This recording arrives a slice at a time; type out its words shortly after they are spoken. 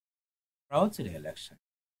Prior to the election,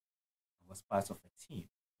 I was part of a team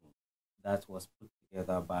that was put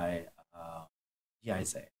together by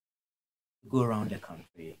GIZ to go around the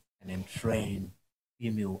country and then train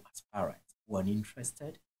female aspirants who are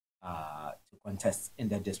interested to contest in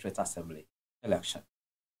the district assembly election.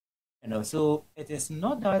 And also, it is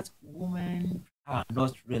not that women are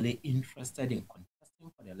not really interested in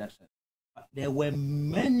contesting for the election, but there were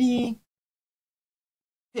many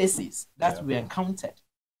cases that we encountered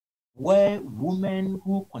where women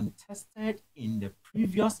who contested in the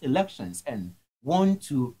previous elections and want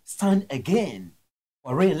to stand again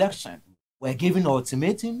for re-election were given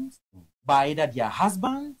ultimatums by either their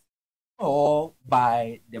husband or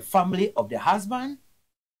by the family of the husband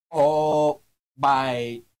or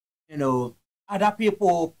by other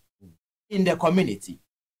people in the community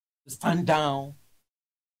to stand down.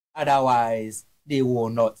 Otherwise, they will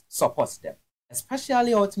not support them,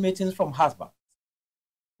 especially ultimatums from husbands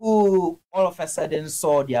who all of a sudden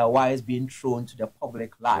saw their wives being thrown to the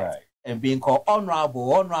public light and being called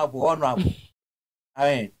honorable, honorable, honorable.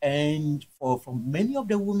 And for many of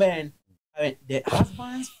the women, the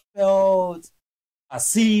husbands felt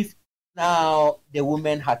as if now the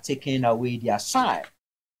women had taken away their shine,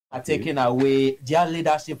 had taken away their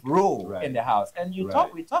leadership role in the house. And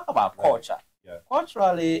we talk about culture. Yeah.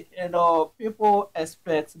 Culturally, people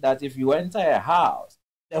expect that if you enter a house,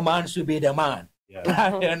 the man should be the man. At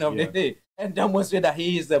the end of the day, and demonstrate that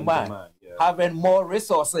he is the man, having more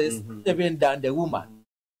resources even than the woman.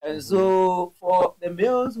 And so, for the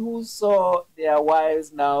males who saw their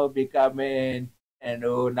wives now becoming,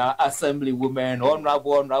 now assembly women,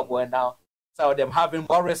 honorable, and now some of them having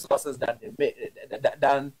more resources than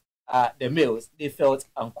the males, they felt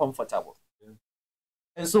uncomfortable.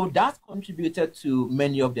 And so that contributed to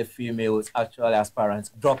many of the females, actually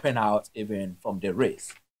aspirants, dropping out even from the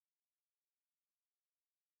race.